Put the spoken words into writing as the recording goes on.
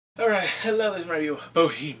Alright, hello, this is my review of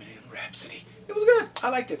Bohemian Rhapsody. It was good. I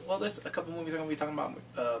liked it. Well, there's a couple movies I'm going to be talking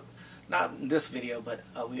about, not in this video, but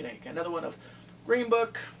we make another one of Green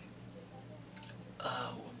Book.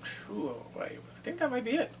 Wait, I think that might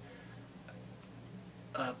be it.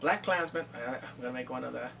 Black Klansman. I'm going to make one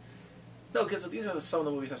of that. No, because these are some of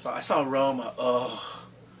the movies I saw. I saw Roma. Oh.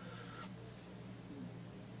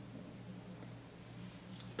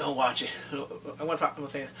 Don't watch it. I'm gonna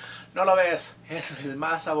say, no lo ves. Es el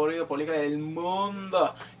más aburrido película del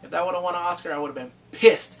mundo. If that would have won an Oscar, I would have been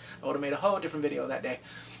pissed. I would have made a whole different video that day.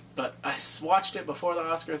 But I watched it before the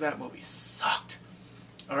Oscars. That movie sucked.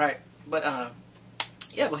 Alright, but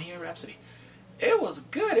yeah, Bohemian Rhapsody. It was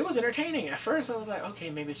good. It was entertaining. At first I was like, okay,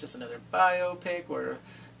 maybe it's just another biopic where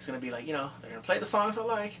it's gonna be like, you know, they're gonna play the songs I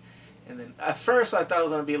like. And then at first I thought it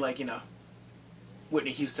was gonna be like, you know, Whitney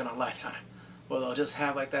Houston on Lifetime. Well, they'll just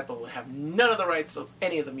have like that, but we'll have none of the rights of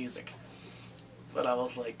any of the music. But I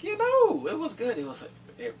was like, you know, it was good.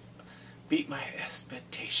 It beat my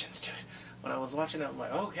expectations to it. When I was watching it, I'm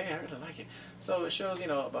like, okay, I really like it. So it shows, you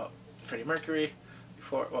know, about Freddie Mercury.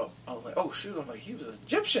 Before, well, I was like, oh shoot, I'm like, he was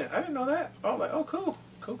Egyptian. I didn't know that. I was like, oh cool,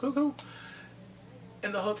 cool.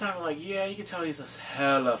 And the whole time I'm like, yeah, you can tell he's this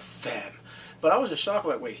hella femme. But I was just shocked,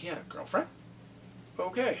 like, wait, he had a girlfriend?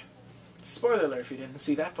 Okay. Spoiler alert if you didn't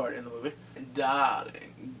see that part in the movie.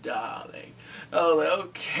 Darling. Oh, like,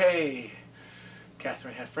 okay.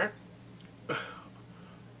 Catherine Hepburn.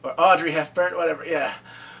 Or Audrey Hepburn, whatever, yeah.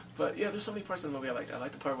 But yeah, there's so many parts in the movie I liked. I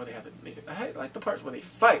like the part where they have I like the parts where they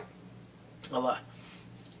fight a lot.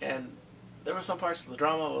 And there were some parts of the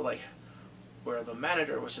drama where the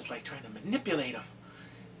manager was just like trying to manipulate him.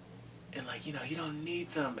 And like, you know, you don't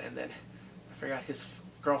need them. And then I forgot his first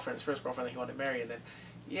girlfriend that he wanted to marry, and then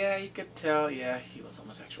yeah, you could tell, yeah, he was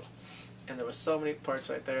homosexual. And there were so many parts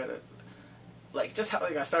right there that, like, just how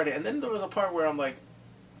they got started. And then there was a part where I'm like,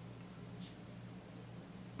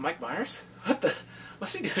 Mike Myers?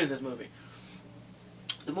 What's he doing in this movie?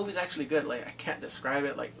 The movie's actually good. Like, I can't describe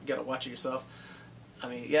it. Like, you gotta watch it yourself. I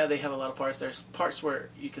mean, yeah, they have a lot of parts. There's parts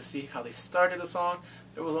where you can see how they started a song.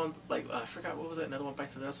 There was one, like, I forgot, what was it? Another One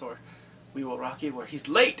Bites the Dust, or We Will Rock You, where he's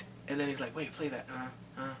late. And then he's like, wait, play that.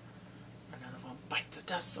 Another one bites the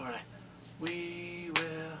dust, or like, we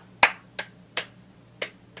will.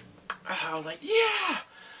 I was like, yeah!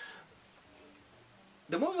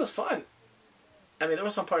 The movie was fun. I mean, there were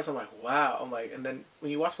some parts I'm like, wow. I'm like, and then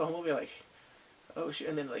when you watch the whole movie, like, oh shit.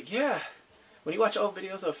 And then like, yeah. When you watch old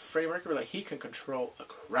videos of Freddie Mercury, like, he can control a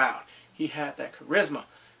crowd. He had that charisma.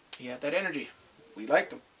 He had that energy. We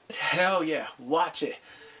liked him. Hell yeah, watch it.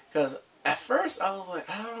 Because at first I was like,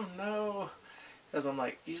 I don't know. Because I'm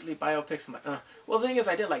like, usually biopics, I'm like, Well, the thing is,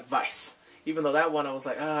 I did like Vice. Even though that one, I was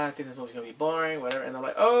like, I think this movie's going to be boring, whatever. And I'm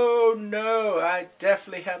like, oh no, I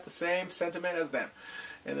definitely have the same sentiment as them.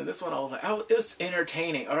 And then this one, I was like, it was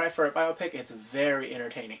entertaining. Alright, for a biopic, it's very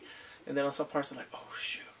entertaining. And then on some parts, I'm like, oh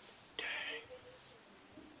shoot, dang.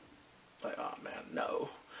 Like, oh man, no.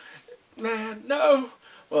 Man, no.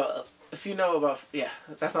 Well, if you know about, yeah,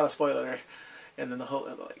 that's not a spoiler there. And then the whole,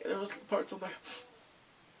 like, there was parts I'm like,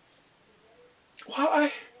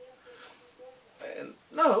 why? And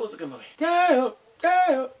no, it was a good movie.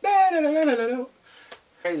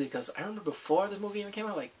 Crazy, because I remember before the movie even came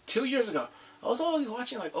out, like 2 years ago, I was always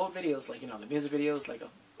watching like old videos, like, you know, the music videos, like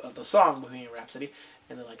of the song Bohemian Rhapsody,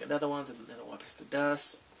 and then like another ones, and then One Bites the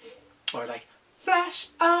Dust, or like Flash,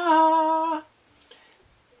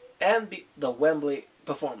 and the Wembley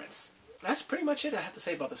performance. That's pretty much it I have to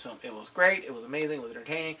say about this film. It was great, it was amazing, it was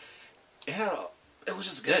entertaining, it was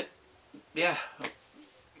just good. Yeah.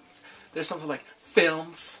 There's something like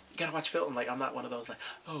films. You gotta watch film. Like, I'm not one of those like,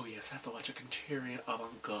 oh yes, I have to watch a Criterion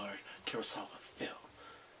avant-garde Kurosawa film.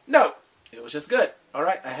 No! It was just good.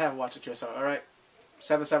 Alright, I have watched a Kurosawa. Alright.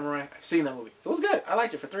 Seven Samurai. I've seen that movie. It was good. I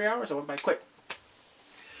liked it for 3 hours. I went by quick.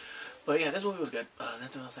 But yeah, this movie was good.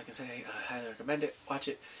 Nothing else I can say. I highly recommend it. Watch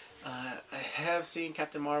it. I have seen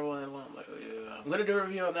Captain Marvel, and I'm like, I'm gonna do a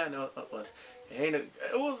review on that. No, but it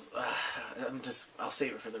was. I'll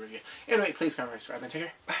save it for the review. Anyway, please comment, subscribe, and take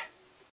care. Bye.